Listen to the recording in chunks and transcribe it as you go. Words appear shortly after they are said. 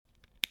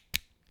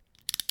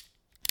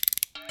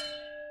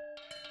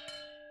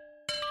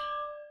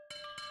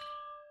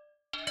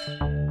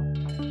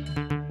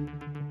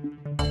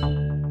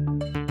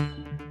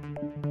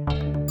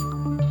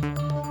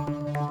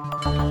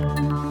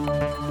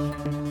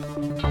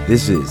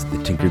This is the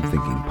Tinkered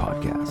Thinking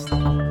Podcast.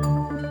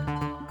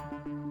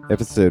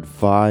 Episode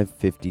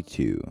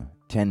 552,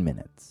 10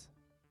 minutes.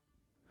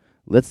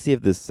 Let's see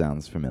if this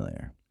sounds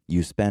familiar.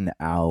 You spend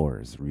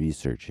hours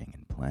researching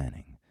and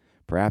planning.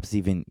 Perhaps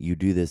even you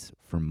do this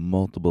for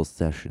multiple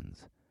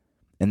sessions.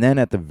 And then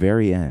at the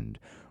very end,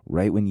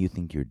 right when you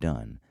think you're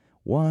done,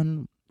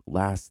 one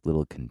last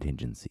little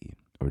contingency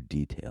or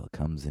detail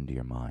comes into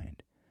your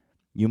mind.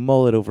 You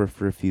mull it over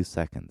for a few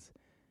seconds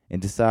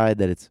and decide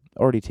that it's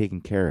already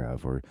taken care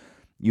of, or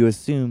you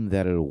assume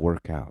that it'll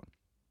work out.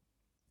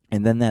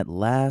 And then that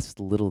last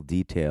little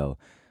detail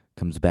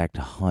comes back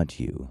to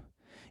haunt you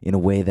in a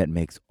way that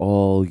makes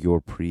all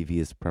your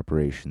previous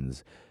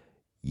preparations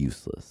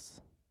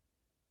useless.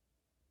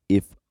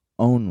 If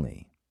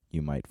only,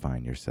 you might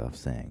find yourself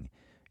saying,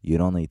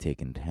 you'd only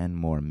taken 10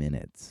 more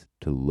minutes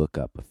to look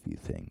up a few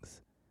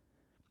things.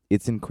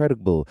 It's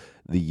incredible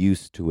the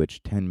use to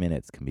which 10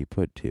 minutes can be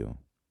put to.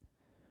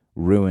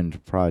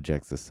 Ruined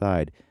projects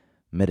aside,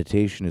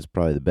 meditation is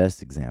probably the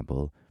best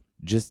example.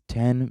 Just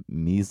 10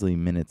 measly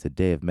minutes a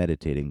day of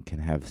meditating can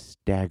have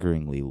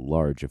staggeringly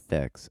large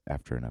effects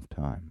after enough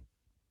time.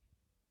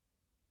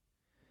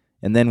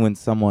 And then when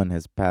someone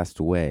has passed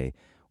away,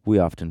 we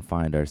often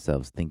find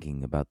ourselves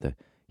thinking about the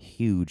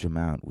huge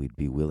amount we'd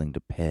be willing to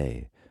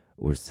pay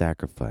or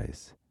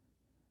sacrifice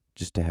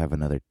just to have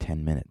another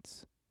 10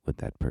 minutes with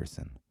that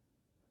person.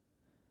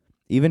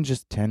 Even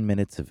just 10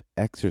 minutes of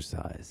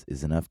exercise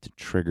is enough to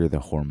trigger the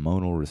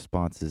hormonal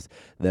responses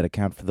that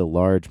account for the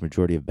large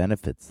majority of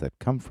benefits that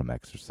come from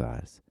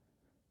exercise.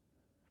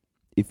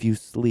 If you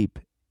sleep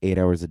 8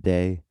 hours a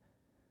day,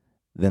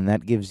 then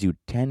that gives you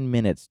 10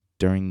 minutes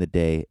during the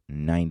day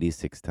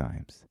 96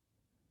 times.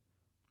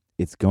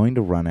 It's going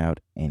to run out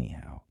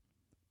anyhow,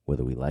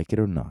 whether we like it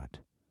or not.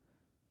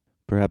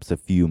 Perhaps a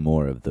few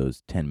more of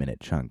those 10-minute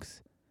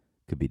chunks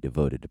could be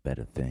devoted to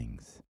better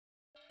things.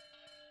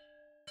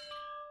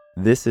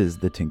 This is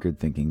the Tinkered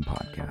Thinking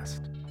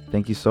Podcast.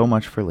 Thank you so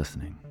much for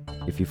listening.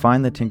 If you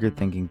find the Tinkered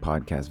Thinking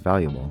Podcast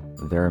valuable,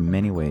 there are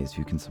many ways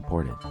you can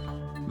support it.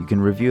 You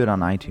can review it on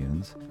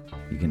iTunes,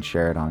 you can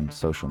share it on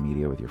social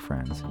media with your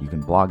friends, you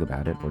can blog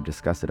about it or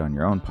discuss it on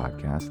your own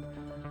podcast,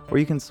 or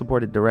you can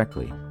support it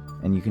directly,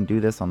 and you can do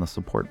this on the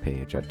support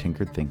page at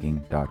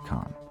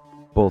tinkeredthinking.com.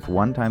 Both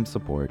one-time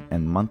support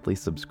and monthly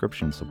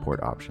subscription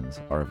support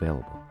options are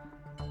available.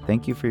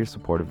 Thank you for your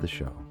support of the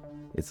show.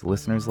 It's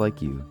listeners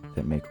like you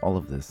that make all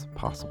of this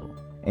possible.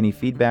 Any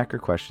feedback or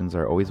questions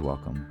are always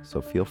welcome,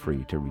 so feel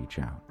free to reach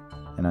out.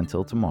 And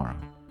until tomorrow,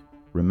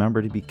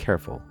 remember to be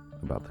careful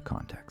about the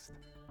context.